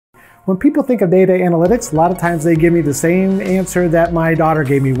When people think of data analytics, a lot of times they give me the same answer that my daughter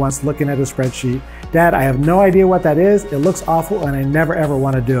gave me once looking at a spreadsheet. Dad, I have no idea what that is. It looks awful and I never ever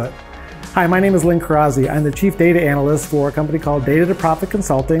want to do it. Hi, my name is Lynn Karazi. I'm the Chief Data Analyst for a company called Data2Profit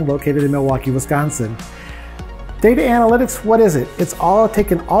Consulting located in Milwaukee, Wisconsin. Data analytics, what is it? It's all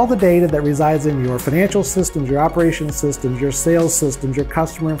taking all the data that resides in your financial systems, your operations systems, your sales systems, your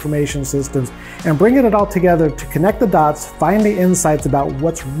customer information systems, and bringing it all together to connect the dots, find the insights about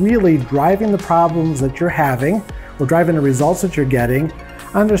what's really driving the problems that you're having, or driving the results that you're getting,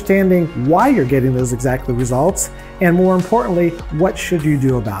 understanding why you're getting those exactly results, and more importantly, what should you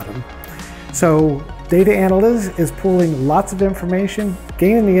do about them. So data analytics is pulling lots of information,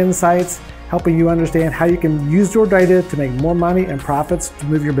 gaining the insights, helping you understand how you can use your data to make more money and profits to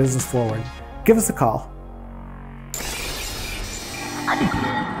move your business forward. Give us a call.